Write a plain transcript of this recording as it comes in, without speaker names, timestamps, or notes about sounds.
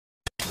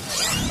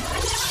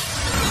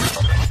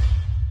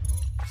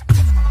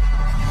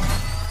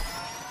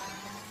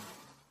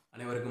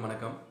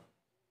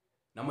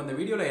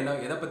இந்த வீடியோல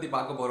எதை பத்தி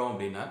பார்க்க போறோம்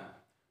அப்படின்னா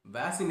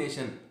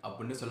வேக்சினேஷன்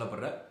அப்படின்னு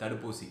சொல்லப்படுற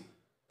தடுப்பூசி.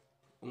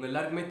 உங்க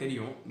எல்லாருக்குமே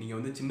தெரியும்.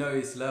 நீங்க சின்ன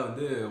வயசுல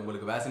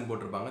உங்களுக்கு வேக்சின்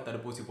போட்டிருப்பாங்க,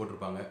 தடுப்பூசி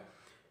போட்டிருப்பாங்க.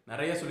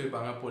 நிறைய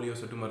சொல்லியிருப்பாங்க. போலியோ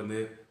சொட்டு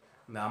மருந்து,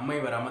 இந்த அம்மை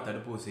வராம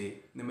தடுப்பூசி,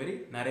 இந்த மாதிரி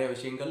நிறைய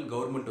விஷயங்கள்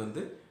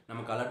கவர்மெண்ட்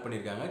நமக்கு அலர்ட்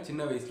பண்ணியிருக்காங்க.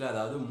 சின்ன வயசுல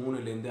அதாவது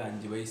 3லேருந்து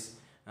 5 வயசு,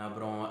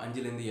 அப்புறம்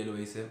 5லேருந்து 7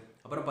 வயசு,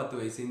 அப்புறம் 10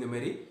 வயசு, இந்த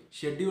மாதிரி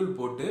ஷெட்யூல்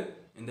போட்டு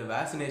இந்த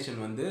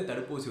வேக்சினேஷன்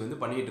தடுப்பூசி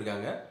பண்ணிட்டு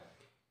இருக்காங்க.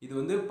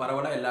 இது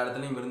பரவலாக எல்லா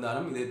இடத்துலையும்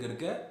இருந்தாலும் இதுக்கு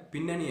இருக்க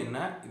பின்னணி என்ன,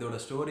 இதோட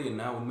ஸ்டோரி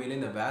என்ன, உண்மையிலே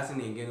இந்த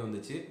வேக்சின் எங்கேருந்து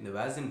வந்துச்சு, இந்த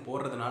வேக்சின்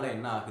போடுறதுனால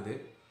என்ன ஆகுது,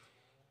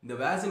 இந்த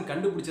வேக்சின்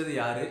கண்டுபிடிச்சது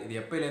யார், இது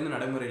எப்போலேருந்து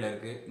நடைமுறையில்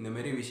இருக்குது, இந்த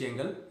மாதிரி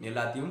விஷயங்கள்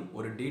எல்லாத்தையும்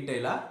ஒரு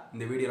டீட்டெயிலாக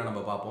இந்த வீடியோவில்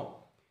நம்ம பார்ப்போம்.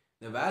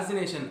 இந்த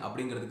வேக்சினேஷன்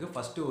அப்படிங்கிறதுக்கு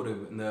ஃபஸ்ட்டு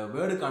இந்த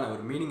வேர்டுக்கான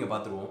ஒரு மீனிங்கை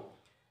பார்த்துருவோம்.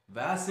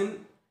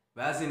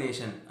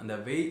 வேக்சினேஷன் அந்த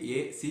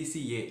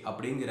VACCA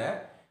அப்படிங்கிற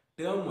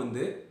டேர்ம்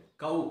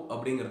கவ்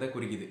அப்படிங்கிறத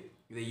குறிக்குது.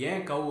 இதை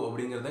ஏன் கவ்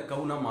அப்படிங்கிறத,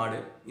 கவுனா மாடு,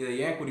 இதை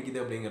ஏன் குறிக்குது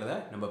அப்படிங்கிறத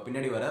நம்ம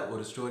பின்னாடி வர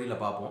ஒரு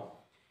ஸ்டோரியில் பார்ப்போம்.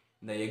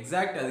 இந்த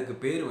எக்ஸாக்ட் அதுக்கு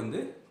பேர்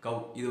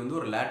கவ். இது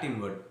ஒரு லாட்டின்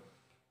வேர்டு.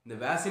 இந்த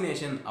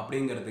வேக்சினேஷன்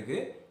அப்படிங்கிறதுக்கு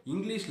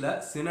இங்கிலீஷில்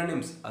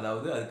சினனிம்ஸ்,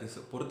 அதாவது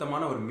அதுக்கு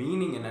பொருத்தமான ஒரு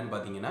மீனிங் என்னன்னு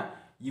பார்த்தீங்கன்னா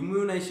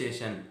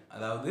இம்யூனைசேஷன்,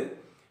 அதாவது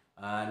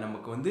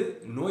நமக்கு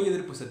நோய்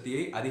எதிர்ப்பு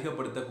சக்தியை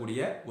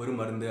அதிகப்படுத்தக்கூடிய ஒரு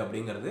மருந்து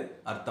அப்படிங்கிறது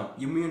அர்த்தம்,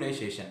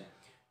 இம்யூனைசேஷன்.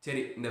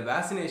 சரி, இந்த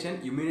வேக்சினேஷன்,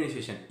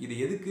 இம்யூனைசேஷன் இது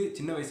எதுக்கு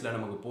சின்ன வயசில்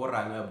நமக்கு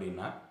போடுறாங்க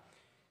அப்படின்னா,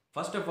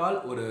 ஃபர்ஸ்ட் ஆஃப் ஆல்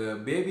ஒரு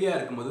பேபியாக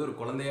இருக்கும்போது, ஒரு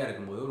குழந்தையாக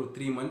இருக்கும்போது, ஒரு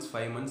 3 months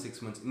 5 months 6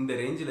 months இந்த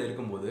ரேஞ்சில்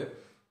இருக்கும்போது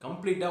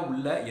கம்ப்ளீட்டாக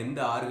உள்ள எந்த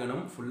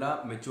ஆர்கனும்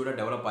ஃபுல்லாக மெச்சூர்டாக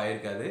டெவலப்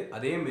ஆகிருக்காது.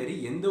 அதேமாரி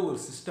எந்த ஒரு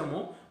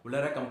சிஸ்டமும்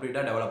உள்ளார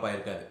கம்ப்ளீட்டாக டெவலப்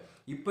ஆகிருக்காது.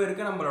 இப்போ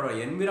இருக்க நம்மளோட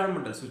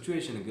என்விரான்மெண்டல்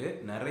சுச்சுவேஷனுக்கு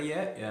நிறைய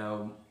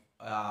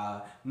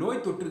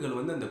நோய் தொற்றுகள்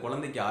அந்த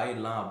குழந்தைக்கு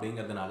ஆயிடலாம்.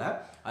 அப்படிங்கிறதுனால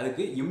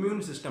அதுக்கு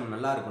இம்யூன் சிஸ்டம்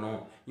நல்லா இருக்கணும்.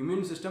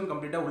 இம்யூன் சிஸ்டம்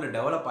கம்ப்ளீட்டாக உள்ள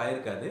டெவலப்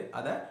ஆகிருக்காது.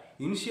 அதை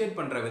இனிஷியேட்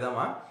பண்ணுற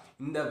விதமாக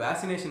இந்த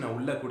வேக்சினேஷனை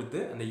உள்ளே கொடுத்து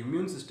அந்த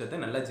இம்யூன் சிஸ்டத்தை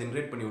நல்லா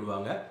ஜென்ரேட் பண்ணி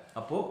விடுவாங்க.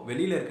 அப்போது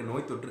வெளியில் இருக்க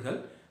நோய் தொற்றுகள்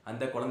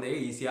அந்த குழந்தையை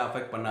ஈஸியாக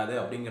அஃபெக்ட் பண்ணாது.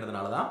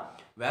 அப்படிங்கிறதுனால தான்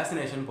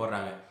வேக்சினேஷன்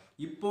போடுறாங்க.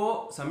 இப்போது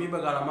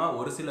சமீப காலமாக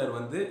ஒரு சிலர்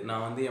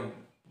நான் என்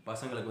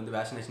பசங்களுக்கு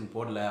வேக்சினேஷன்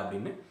போடல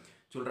அப்படின்னு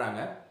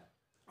சொல்கிறாங்க.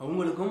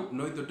 அவங்களுக்கும்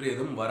நோய் தொற்று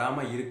எதுவும்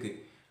வராமல் இருக்குது.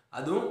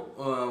 அதுவும்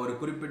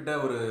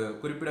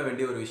குறிப்பிட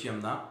வேண்டிய ஒரு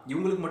விஷயம்தான்.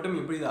 இவங்களுக்கு மட்டும்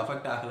எப்படி இது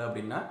அஃபெக்ட் ஆகலை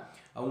அப்படின்னா,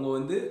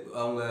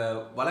 அவங்க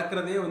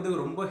வளர்க்குறதே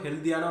ரொம்ப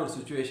ஹெல்த்தியான ஒரு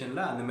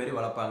சுச்சுவேஷனில் அந்தமாரி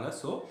வளர்ப்பாங்க.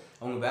 ஸோ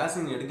அவங்க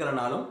வேக்சின்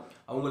எடுக்கலைனாலும்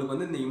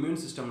அவங்களுக்கு இந்த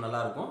இம்யூன் சிஸ்டம்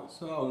நல்லாயிருக்கும்.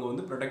 ஸோ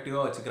அவங்க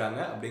ப்ரொடக்டிவாக வச்சுக்கிறாங்க.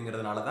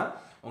 அப்படிங்கிறதுனால தான்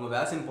அவங்க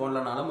வேக்சின்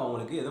போடலனாலும்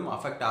அவங்களுக்கு எதுவும்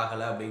அஃபெக்ட்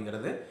ஆகலை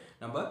அப்படிங்கிறது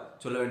நம்ம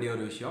சொல்ல வேண்டிய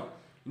ஒரு விஷயம்.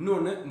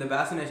 இன்னொன்று, இந்த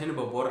வேக்சினேஷன்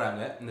இப்போ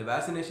போடுறாங்க. இந்த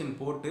வேக்சினேஷன்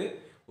போட்டு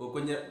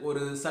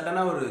ஒரு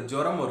சடனாக ஒரு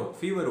ஜுரம் வரும்,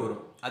 ஃபீவர் வரும்.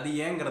 அது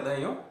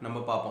ஏங்கிறதையும் நம்ம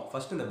பார்ப்போம்.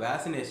 ஃபஸ்ட்டு இந்த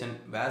வேக்சின்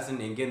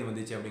எங்கேருந்து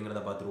வந்துச்சு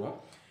அப்படிங்கிறத பார்த்துருவோம்.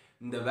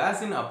 இந்த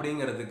வேக்சின்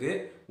அப்படிங்கிறதுக்கு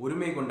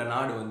உரிமை கொண்ட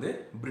நாடு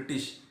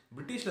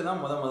பிரிட்டிஷில்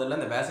தான் முதல்ல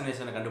இந்த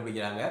வேக்சினேஷனை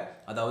கண்டுபிடிக்கிறாங்க.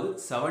 அதாவது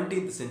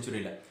 17th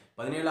century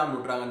 17ஆம்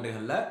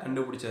நூற்றாண்டுகளில்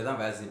கண்டுபிடிச்சது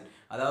தான் வேக்சின்.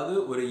 அதாவது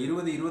ஒரு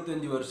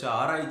 20-25 வருஷ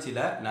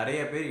ஆராய்ச்சியில்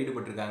நிறைய பேர்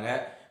ஈடுபட்டிருக்காங்க.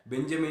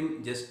 பெஞ்சமின்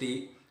ஜெஸ்டி,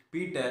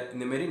 பீட்டர்,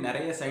 இந்தமாரி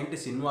நிறைய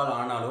சயின்டிஸ்ட் இன்வால்வ்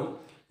ஆனாலும்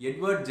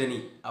எட்வர்ட்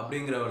ஜெனர்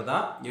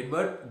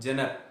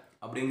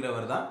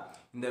அப்படிங்கிறவர் தான்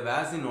இந்த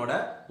வேக்சினோட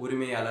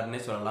உரிமையாளர்னே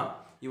சொல்லலாம்.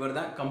 இவர்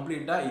தான்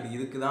கம்ப்ளீட்டாக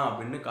இதுக்கு தான்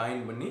அப்படின்னு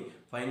காயின் பண்ணி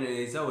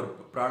ஃபைனலைஸாக ஒரு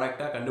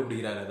ப்ராடக்டாக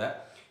கண்டுபிடிக்கிறார். அதை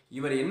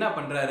இவர் என்ன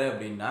பண்ணுறாரு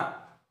அப்படின்னா,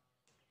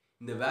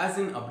 இந்த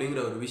வேக்சின்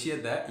அப்படிங்கிற ஒரு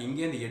விஷயத்தை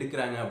எங்கேருந்து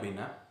எடுக்கிறாங்க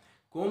அப்படின்னா,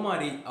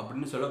 கோமாரி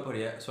அப்படின்னு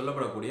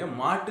சொல்லப்படக்கூடிய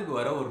மாட்டுக்கு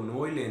வர ஒரு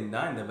நோயிலேருந்து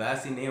தான் இந்த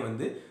வேக்சினே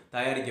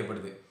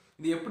தயாரிக்கப்படுது.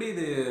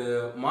 இது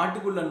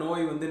மாட்டுக்குள்ள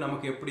நோய்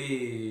நமக்கு எப்படி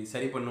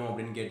சரி பண்ணும்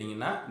அப்படின்னு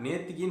கேட்டிங்கன்னா,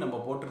 நேற்றுக்கு நம்ம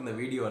போட்டிருந்த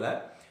வீடியோவில்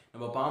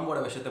நம்ம பாம்போட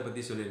விஷத்தை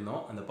பற்றி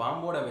சொல்லியிருந்தோம். அந்த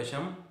பாம்போட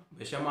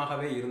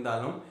விஷமாகவே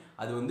இருந்தாலும்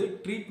அது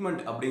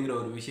ட்ரீட்மெண்ட் அப்படிங்கிற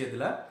ஒரு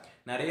விஷயத்தில்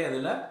நிறைய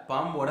இதில்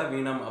பாம்போட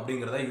வீணம்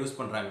அப்படிங்கிறத யூஸ்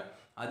பண்ணுறாங்க.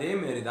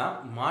 அதேமாரி தான்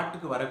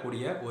மாட்டுக்கு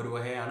வரக்கூடிய ஒரு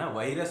வகையான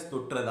வைரஸ்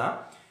தொற்று தான்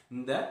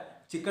இந்த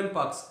சிக்கன்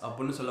பாக்ஸ்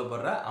அப்படின்னு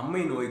சொல்லப்படுற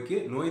அம்மை நோய்க்கு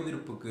நோய்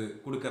எதிர்ப்புக்கு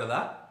கொடுக்கறதா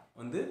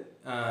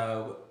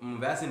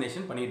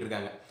வேக்சினேஷன் பண்ணிகிட்டு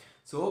இருக்காங்க.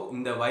 ஸோ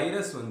இந்த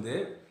வைரஸ்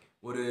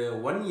ஒரு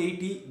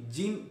 180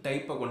 ஜீன்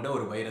டைப்பை கொண்ட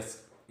ஒரு வைரஸ்.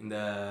 இந்த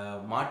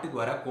மாட்டுக்கு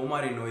வர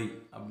கோமாரி நோய்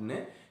அப்படின்னு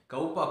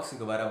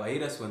கவுபாக்ஸுக்கு வர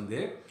வைரஸ்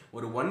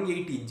ஒரு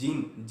 180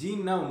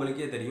 ஜீன்னா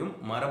உங்களுக்கே தெரியும்,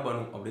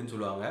 மரபணு அப்படின்னு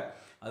சொல்லுவாங்க.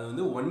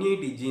 அது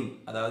 180 ஜீன்,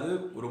 அதாவது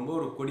ரொம்ப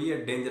ஒரு கொடிய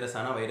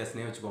டேஞ்சரஸான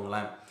வைரஸ்னே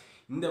வச்சுக்கோங்களேன்.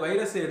 இந்த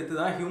வைரஸை எடுத்து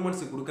தான்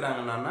ஹியூமன்ஸுக்கு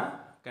கொடுக்குறாங்கன்னா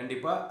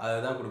கண்டிப்பாக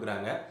அதுதான்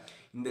கொடுக்குறாங்க.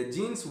 இந்த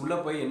ஜீன்ஸ் உள்ளே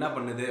போய் என்ன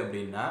பண்ணுது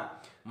அப்படின்னா,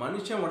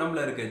 மனுஷன்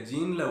உடம்புல இருக்க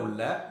ஜீனில்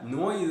உள்ள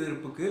நோய்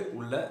எதிர்ப்புக்கு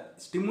உள்ள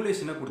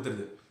ஸ்டிமுலேஷனை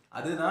கொடுத்துருது.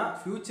 அதுதான்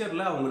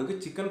ஃப்யூச்சரில் அவங்களுக்கு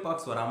சிக்கன்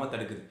பாக்ஸ் வராமல்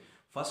தடுக்குது.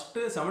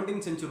 ஃபஸ்ட்டு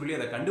 17th century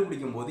அதை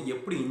கண்டுபிடிக்கும் போது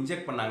எப்படி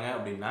இன்ஜெக்ட் பண்ணாங்க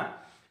அப்படின்னா,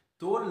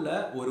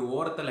 தோலில் ஒரு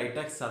ஓரத்தை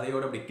லைட்டாக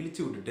சதையோடு அப்படி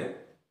கிழிச்சு விட்டுட்டு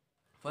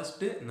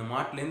ஃபஸ்ட்டு இந்த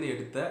மாட்டிலேருந்து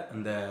எடுத்த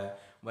அந்த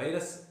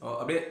வைரஸ்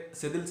அப்படியே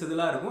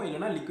செதிலாக இருக்கும்,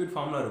 இல்லைனா லிக்விட்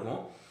ஃபார்மில்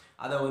இருக்கும்.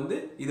 அதை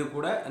இது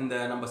கூட இந்த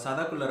நம்ம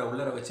சதைக்குள்ளரை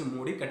உள்ளர வச்சு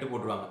மூடி கட்டு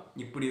போட்டுருவாங்க.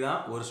 இப்படி தான்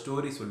ஒரு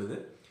ஸ்டோரி சொல்லுது.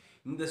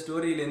 இந்த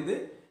ஸ்டோரியிலேருந்து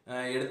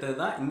எடுத்தது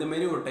தான் இந்த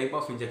மாரி ஒரு டைப்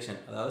ஆஃப் இன்ஜெக்ஷன்.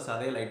 அதாவது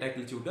சதையை லைட்டாக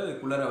கிழிச்சு விட்டு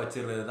அதுக்குள்ளார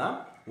வச்சிடுறது தான்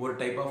ஒரு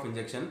டைப் ஆஃப்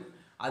இன்ஜெக்ஷன்.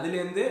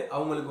 அதுலேருந்து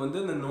அவங்களுக்கு வந்து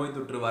இந்த நோய்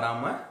தொற்று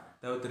வராமல்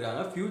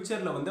தவிர்த்துருக்காங்க.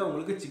 ஃப்யூச்சரில் வந்து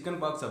அவங்களுக்கு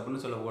சிக்கன் பாக்ஸ்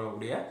அப்படின்னு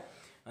சொல்லக்கூடிய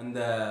அந்த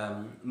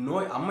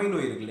நோய், அம்மை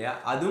நோய் இருக்கு இல்லையா,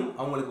 அதுவும்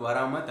அவங்களுக்கு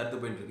வராமல்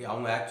தடுத்து போயிட்டுருக்கு.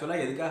 அவங்க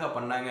ஆக்சுவலாக எதுக்காக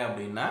பண்ணாங்க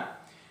அப்படின்னா,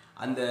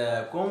 அந்த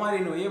கோமாரி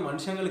நோயை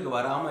மனுஷங்களுக்கு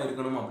வராமல்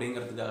இருக்கணும்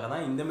அப்படிங்கிறதுக்காக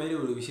தான் இந்தமாரி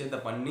ஒரு விஷயத்த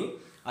பண்ணி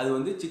அது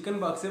வந்து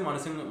சிக்கன் பாக்ஸு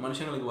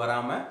மனுஷங்களுக்கு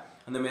வராமல்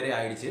அந்தமாரி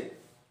ஆயிடுச்சு.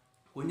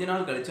 கொஞ்ச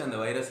நாள் கழித்து அந்த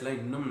வைரஸில்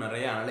இன்னும்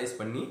நிறைய அனலைஸ்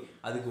பண்ணி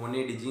அதுக்கு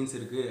 180 ஜீன்ஸ்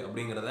இருக்குது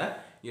அப்படிங்கிறத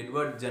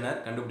எட்வர்ட்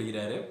ஜெனர்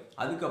கண்டுபிடிக்கிறாரு.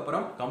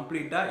 அதுக்கப்புறம்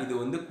கம்ப்ளீட்டாக இது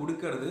வந்து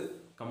கொடுக்கறது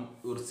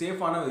ஒரு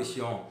சேஃபான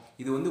விஷயம்,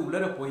 இது வந்து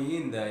உள்ளர போய்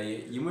இந்த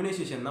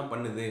இம்யூனைசேஷன் தான்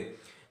பண்ணுது,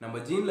 நம்ம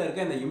ஜீனில்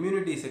இருக்க அந்த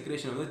இம்யூனிட்டி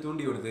செக்ரேஷன் வந்து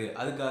தூண்டி விடுது.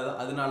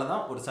 அதனால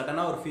தான் ஒரு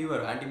சடனாக ஒரு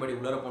ஃபீவர், ஆன்டிபாடி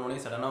உள்ளர போனோடனே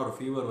சடனாக ஒரு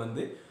ஃபீவர்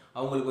வந்து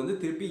அவங்களுக்கு வந்து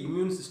திருப்பி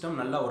இம்யூன் சிஸ்டம்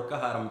நல்லா ஒர்க்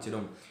ஆக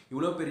ஆரம்பிச்சிடும்.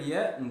 இவ்வளோ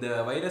பெரிய இந்த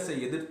வைரஸை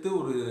எதிர்த்து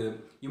ஒரு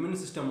இம்யூன்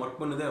சிஸ்டம்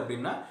ஒர்க் பண்ணுது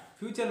அப்படின்னா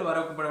ஃப்யூச்சரில்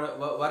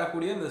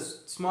வரக்கூடிய இந்த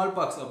ஸ்மால்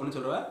பாக்ஸ் அப்படின்னு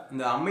சொல்கிற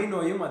இந்த அம்மை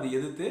நோயும் அது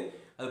எதிர்த்து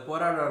அது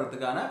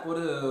போராடுறதுக்கான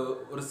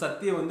ஒரு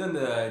சக்தியை வந்து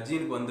அந்த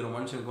ஜீனுக்கு வந்துடும்,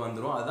 மனுஷனுக்கு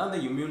வந்துடும். அதுதான் அந்த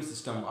இம்யூன்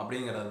சிஸ்டம்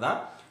அப்படிங்கிறது தான்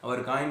அவர்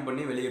காயின்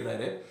பண்ணி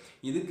வெளியிடுறாரு.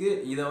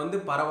 இதை வந்து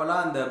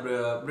பரவலாக அந்த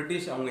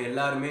பிரிட்டிஷ் அவங்க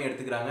எல்லாருமே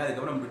எடுத்துக்கிறாங்க.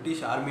 அதுக்கப்புறம்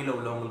பிரிட்டிஷ் ஆர்மியில்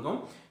உள்ளவங்களுக்கும்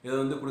இதை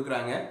வந்து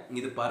கொடுக்குறாங்க.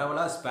 இது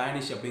பரவலாக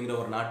ஸ்பானிஷ் அப்படிங்கிற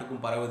ஒரு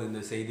நாட்டுக்கும் பரவுது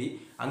இந்த செய்தி.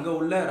 அங்கே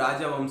உள்ள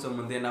ராஜா வம்சம்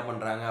வந்து என்ன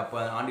பண்ணுறாங்க, அப்போ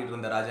ஆண்டிட்டு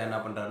இருந்த ராஜா என்ன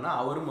பண்ணுறாருன்னா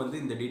அவரும் வந்து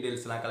இந்த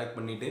டீட்டெயில்ஸ்லாம் கலெக்ட்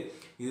பண்ணிவிட்டு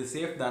இது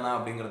சேஃப் தானா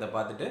அப்படிங்கிறத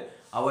பார்த்துட்டு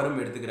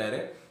அவரும்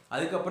எடுத்துக்கிறாரு.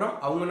 அதுக்கப்புறம்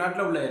அவங்க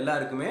நாட்டில் உள்ள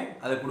எல்லாருக்குமே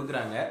அதை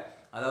கொடுக்குறாங்க.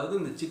 அதாவது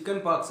இந்த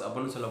சிக்கன் பாக்ஸ்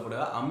அப்படின்னு சொல்லக்கூடிய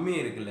அம்மை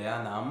இருக்கு இல்லையா,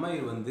 அந்த அம்மை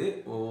வந்து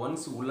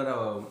ஒன்ஸ் உள்ளர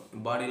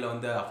பாடியில்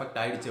வந்து அஃபெக்ட்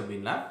ஆகிடுச்சு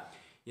அப்படின்னா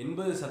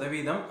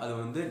 80% அது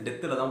வந்து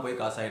டெத்தில் தான் போய்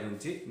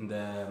காசாகிருந்துச்சு இந்த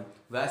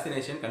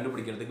வேக்சினேஷன்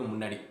கண்டுபிடிக்கிறதுக்கு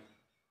முன்னாடி.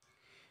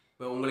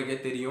 இப்போ உங்களுக்கே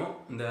தெரியும்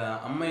இந்த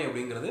அம்மை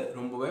அப்படிங்கிறது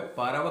ரொம்பவே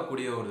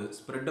பரவக்கூடிய ஒரு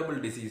ஸ்ப்ரெட்டபிள்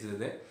டிசீஸ்.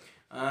 இது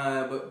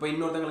இப்போ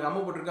இன்னொருத்தங்களுக்கு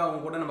அம்மை போட்டிருக்கா,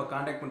 அவங்க கூட நம்ம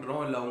காண்டாக்ட்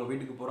பண்ணுறோம் இல்லை அவங்க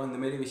வீட்டுக்கு போகிறோம்,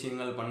 இந்தமாரி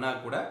விஷயங்கள்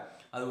பண்ணால் கூட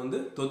அது வந்து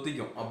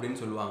தொத்திக்கும் அப்படின்னு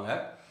சொல்லுவாங்க.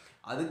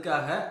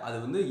 அதுக்காக அது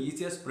வந்து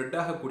ஈஸியாக ஸ்ப்ரெட்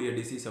ஆகக்கூடிய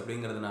டிசீஸ்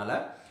அப்படிங்கிறதுனால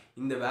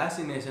இந்த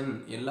வேக்சினேஷன்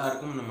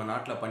எல்லாருக்கும் நம்ம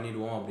நாட்டில்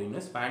பண்ணிடுவோம் அப்படின்னு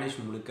ஸ்பானிஷ்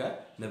முழுக்க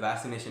இந்த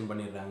வேக்சினேஷன்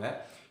பண்ணிடுறாங்க.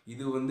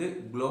 இது வந்து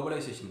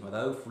குளோபலைசேஷன்,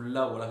 அதாவது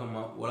ஃபுல்லாக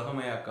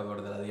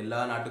உலகமயமாக்கப்படுது, அது எல்லா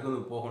நாட்டுக்கும்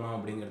இது போகணும்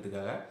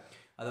அப்படிங்கிறதுக்காக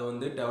அதை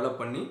வந்து டெவலப்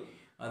பண்ணி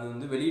அது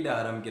வந்து வெளியிட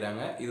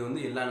ஆரம்பிக்கிறாங்க. இது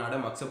வந்து எல்லா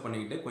நாடும் அக்செப்ட்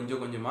பண்ணிக்கிட்டு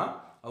கொஞ்சம் கொஞ்சமாக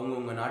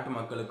அவங்கவுங்க நாட்டு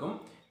மக்களுக்கும்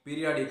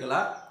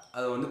பீரியாடிக்கலாக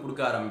அதை வந்து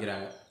கொடுக்க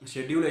ஆரம்பிக்கிறாங்க,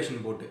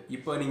 ஷெட்யூலேஷன் போட்டு.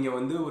 இப்போ நீங்கள்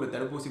வந்து ஒரு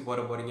தடுப்பூசி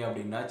போகிறீங்க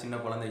அப்படின்னா சின்ன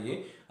குழந்தைக்கு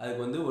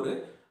அதுக்கு வந்து ஒரு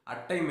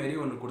அட்டை மாரி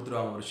ஒன்று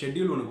கொடுத்துருவாங்க, ஒரு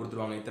ஷெட்யூல் ஒன்று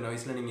கொடுத்துருவாங்க. இத்தனை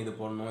வயசில் நீங்கள் இது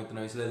போடணும்,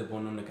 இத்தனை வயசில் இது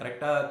போடணும்னு.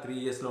 கரெக்டாக 3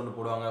 இயர்ஸில் ஒன்று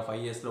போடுவாங்க,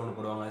 5 இயர்ஸில் ஒன்று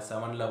போடுவாங்க,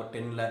 7ல்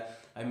 10ல்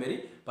அதுமாரி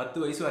 10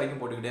 வயசு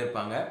வரைக்கும் போட்டுக்கிட்டே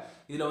இருப்பாங்க.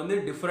 இதில் வந்து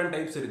டிஃப்ரெண்ட்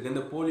டைப்ஸ் இருக்குது.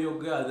 இந்த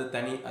போலியோக்கு அது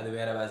தனி, அது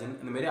வேறு வேக்சின்.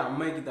 இந்தமாரி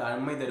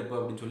அம்மை தடுப்பு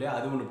அப்படின்னு சொல்லி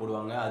அது ஒன்று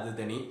போடுவாங்க, அது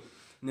தனி.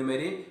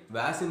 இந்தமாரி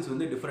வேக்சின்ஸ்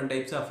வந்து டிஃப்ரெண்ட்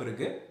டைப்ஸ் ஆஃப்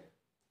இருக்குது.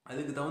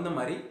 அதுக்கு தகுந்த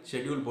மாதிரி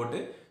ஷெட்யூல் போட்டு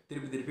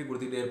திருப்பி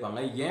கொடுத்துக்கிட்டே இருப்பாங்க.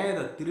 ஏன்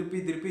இதை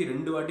திருப்பி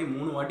 2 வாட்டி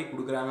 3 வாட்டி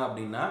கொடுக்குறாங்க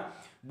அப்படின்னா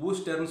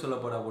பூஸ்டர்னு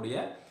சொல்லப்படக்கூடிய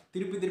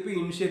திருப்பி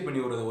இனிஷியேட் பண்ணி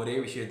விடுறது ஒரே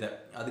விஷயத்த,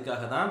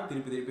 அதுக்காக தான்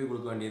திருப்பி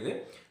கொடுக்க வேண்டியது.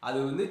 அது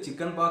வந்து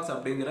சிக்கன் பாக்ஸ்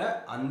அப்படிங்கிற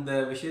அந்த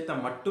விஷயத்தை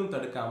மட்டும்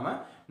தடுக்காமல்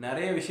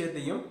நிறைய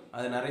விஷயத்தையும்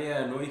அது நிறைய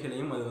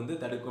நோய்களையும் அது வந்து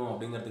தடுக்கும்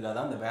அப்படிங்கிறதுக்காக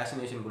தான் இந்த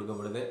வேக்சினேஷன்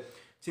கொடுக்கப்படுது.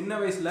 சின்ன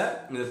வயசில்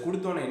இதை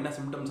கொடுத்தோன்னே என்ன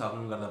சிம்டம்ஸ்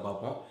ஆகுங்கிறத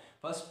பார்ப்போம்.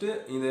 ஃபஸ்ட்டு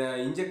இதை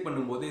இன்ஜெக்ட்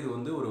பண்ணும்போது இது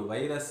வந்து ஒரு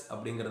வைரஸ்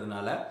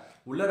அப்படிங்கிறதுனால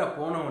உள்ளர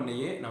போன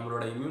உடனேயே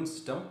நம்மளோட இம்யூன்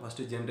சிஸ்டம்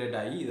ஃபஸ்ட்டு ஜென்ரேட்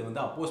ஆகி இதை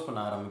வந்து அப்போஸ் பண்ண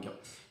ஆரம்பிக்கும்.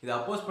 இதை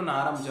அப்போஸ் பண்ண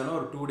ஆரம்பித்தோன்னா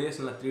ஒரு 2 டேஸ்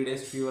இல்லை 3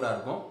 டேஸ் ஃபீவராக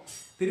இருக்கும்.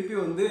 திருப்பி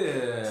வந்து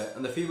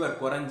அந்த ஃபீவர்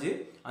குறைஞ்சி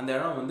அந்த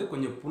இடம் வந்து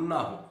கொஞ்சம்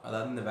புண்ணாகும்,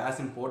 அதாவது இந்த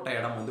வேக்சின் போட்ட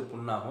இடம் வந்து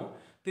புண்ணாகும்.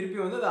 திருப்பி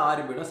வந்து அது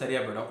ஆறி போயிடும்,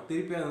 சரியாக போயிடும்.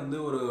 திருப்பி அது வந்து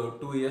ஒரு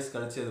 2 இயர்ஸ்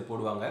கழித்து அது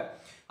போடுவாங்க.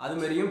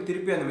 அதுமாரியும்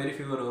திருப்பி அந்தமாரி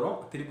ஃபீவர் வரும்,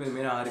 திருப்பி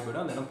அதுமாரி ஆறி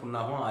போயிடும், அந்த இடம்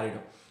புண்ணாகும்,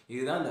 ஆறிடும்.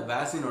 இதுதான் இந்த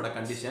வேக்சினோட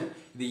கண்டிஷன்.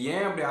 இது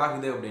ஏன் அப்படி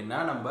ஆகுது அப்படின்னா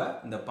நம்ம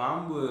இந்த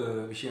பாம்பு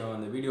விஷயம்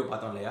அந்த வீடியோ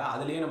பார்த்தோம் இல்லையா,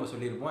 அதுலேயே நம்ம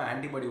சொல்லியிருப்போம்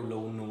ஆன்டிபாடி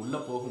உள்ளே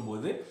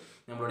போகும்போது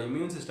நம்மளோட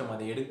இம்யூன் சிஸ்டம்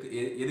அதை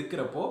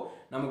எதுக்கிறப்போ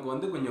நமக்கு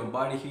வந்து கொஞ்சம்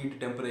பாடி ஹீட்,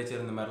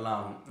 டெம்பரேச்சர் இந்த மாதிரிலாம்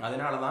ஆகும்.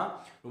 அதனால தான்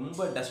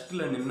ரொம்ப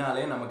டஸ்ட்டில்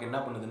நின்னாலே நமக்கு என்ன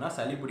பண்ணுதுன்னா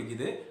சளி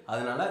பிடிக்குது,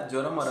 அதனால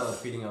ஜுரம் வர ஒரு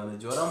ஃபீலிங் ஆகுது.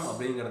 ஜுரம்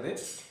அப்படிங்கிறது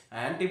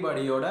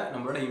ஆன்டிபாடியோட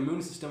நம்மளோட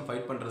இம்யூன் சிஸ்டம்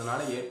ஃபைட் பண்ணுறதுனால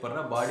ஏற்படுற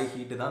பாடி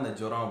ஹீட்டு தான் அந்த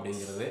ஜுரம்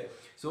அப்படிங்கிறது.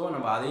 ஸோ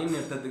நம்ம அதையும்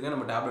நிறுத்தத்துக்கு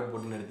நம்ம டேப்லெட்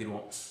போட்டு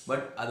நிறுத்திடுவோம்.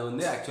 பட் அது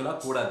வந்து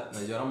ஆக்சுவலாக கூடாது,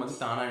 அந்த ஜுரம் வந்து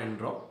தானாக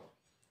நின்றோம்.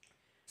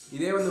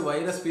 இதே வந்து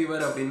வைரஸ்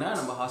ஃபீவர் அப்படின்னா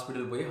நம்ம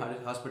ஹாஸ்பிட்டல் போய்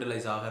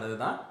ஹாஸ்பிட்டலைஸ் ஆகிறது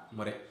தான்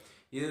முறை.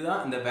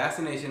 இதுதான் இந்த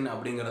வேக்சினேஷன்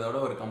அப்படிங்கிறதோட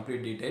ஒரு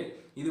கம்ப்ளீட் டீட்டெயில்.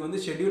 இது வந்து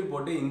ஷெட்யூல்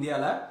போட்டு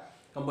இந்தியாவில்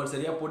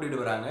கம்பல்சரியாக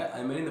போட்டுட்டு வராங்க.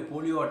 அதுமாரி இந்த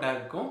போலியோ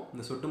அட்டாக்குக்கும்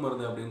இந்த சொட்டு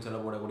மருந்து அப்படின்னு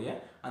சொல்லப்படக்கூடிய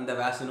அந்த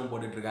வேக்சினும்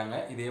போட்டுட்ருக்காங்க.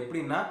 இது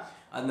எப்படின்னா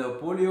அந்த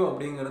போலியோ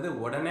அப்படிங்கிறது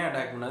உடனே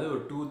அட்டாக் பண்ணாது,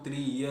 ஒரு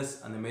 2-3 இயர்ஸ்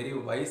அந்தமாரி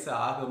வயசு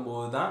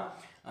ஆகும்போது தான்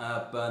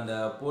இப்போ அந்த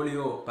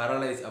போலியோ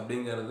பேரலைஸ்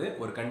அப்படிங்கிறது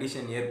ஒரு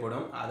கண்டிஷன்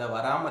ஏற்படும். அதை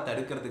வராமல்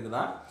தடுக்கிறதுக்கு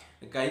தான்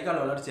கை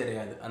கால் வளர்ச்சி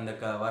அடையாது, அந்த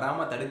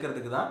வராமல்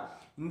தடுக்கிறதுக்கு தான்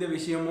இந்த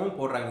விஷயமும்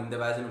போடுறாங்க. இந்த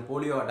வேக்சின்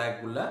போலியோ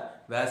அட்டாக் உள்ள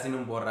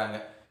வேக்சினும் போடுறாங்க.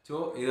 ஸோ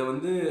இதை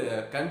வந்து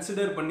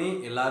கன்சிடர் பண்ணி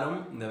எல்லாரும்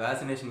இந்த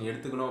வேக்சினேஷன்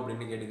எடுத்துக்கணும்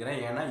அப்படின்னு கேட்டுக்கிறேன்.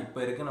 ஏன்னா இப்போ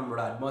இருக்க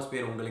நம்மளோட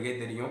அட்மாஸ்பியர் உங்களுக்கே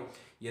தெரியும்.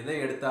 எதை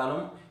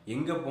எடுத்தாலும்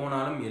எங்கே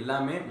போனாலும்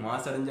எல்லாமே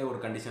மாசடைஞ்ச ஒரு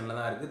கண்டிஷனில்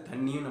தான் இருக்குது.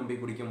 தண்ணியும் நம்பி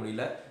குடிக்க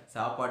முடியல,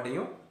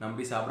 சாப்பாட்டையும்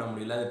நம்பி சாப்பிட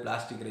முடியல. அது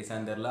பிளாஸ்டிக்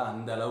ரைஸான்னு தெரில,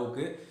 அந்த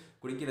அளவுக்கு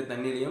குடிக்கிற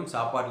தண்ணியிலையும்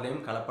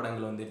சாப்பாட்லேயும்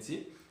கலப்படங்கள் வந்துடுச்சு.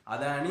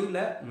 அதை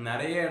அணியில்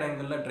நிறைய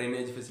இடங்களில்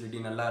ட்ரைனேஜ்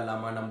ஃபெசிலிட்டி நல்லா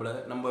இல்லாமல்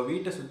நம்ம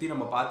வீட்டை சுற்றி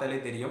நம்ம பார்த்தாலே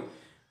தெரியும்.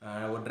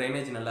 ஒரு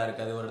ட்ரைனேஜ் நல்லா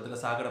இருக்காது, ஒரு இடத்துல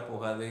சாக்கடை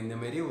போகாது.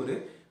 இந்தமாரி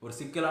ஒரு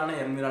சிக்கலான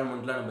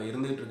என்விரான்மெண்ட்டில் நம்ம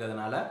இருந்துகிட்டு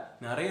இருக்கிறதுனால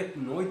நிறைய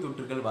நோய்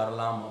தொற்றுகள்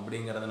வரலாம்.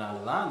 அப்படிங்கிறதுனால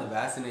தான் இந்த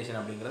வேக்சினேஷன்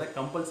அப்படிங்கிறத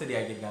கம்பல்சரி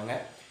ஆக்கியிருக்காங்க.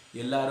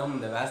 எல்லாரும்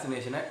இந்த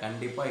வேக்சினேஷனை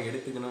கண்டிப்பாக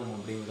எடுத்துக்கணும்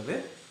அப்படிங்கிறது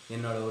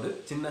என்னோட ஒரு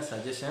சின்ன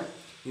சஜஷன்.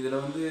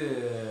 இதில் வந்து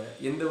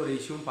எந்த ஒரு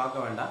இஷ்யூவும்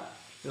பார்க்க வேண்டாம்.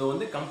 இது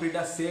வந்து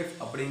கம்ப்ளீட்டாக சேஃப்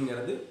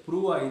அப்படிங்கிறது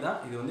ப்ரூவ் ஆகி தான்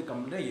இது வந்து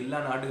கம்ப்ளீட்டாக எல்லா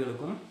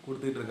நாடுகளுக்கும்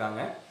கொடுத்துட்டு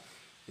இருக்காங்க.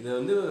 இதை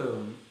வந்து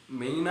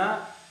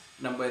மெயினாக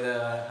நம்ம இதை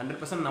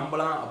 100%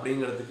 நம்பலாம்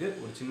அப்படிங்கிறதுக்கு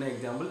ஒரு சின்ன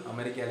எக்ஸாம்பிள்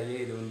அமெரிக்காலேயே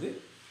இது வந்து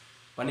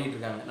பண்ணிகிட்டு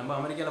இருக்காங்க. நம்ம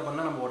அமெரிக்காவில்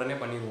பண்ணால் நம்ம உடனே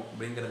பண்ணிடுவோம்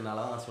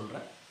அப்படிங்கிறதுனால தான் நான்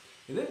சொல்கிறேன்.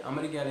 இது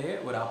அமெரிக்காலேயே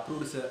ஒரு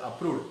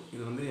அப்ரூவ்டு,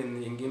 இது வந்து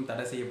எங்கேயும்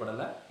தடை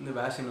செய்யப்படலை. இந்த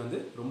வேக்சின் வந்து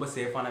ரொம்ப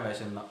சேஃபான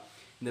வேக்சின் தான்.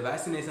 இந்த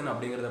வேக்சினேஷன்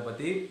அப்படிங்கிறத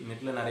பற்றி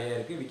நெட்டில் நிறைய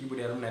இருக்குது,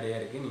 விக்கிபீடியாவிலும் நிறைய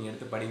இருக்குது. நீங்கள்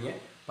எடுத்து படிங்க,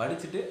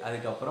 படிச்சுட்டு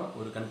அதுக்கப்புறம்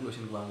ஒரு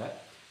கன்க்ளூஷனுக்கு வாங்க.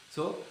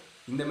 ஸோ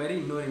இந்தமாரி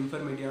இன்னொரு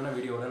இன்ஃபர்மேட்டிவான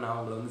வீடியோவோட நான்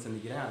உங்களை வந்து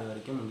சந்திக்கிறேன். அது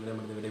வரைக்கும்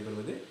உங்களிடமிருந்து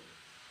விடைபெறுவது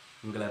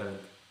உங்கள்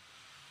அரவிந்த்.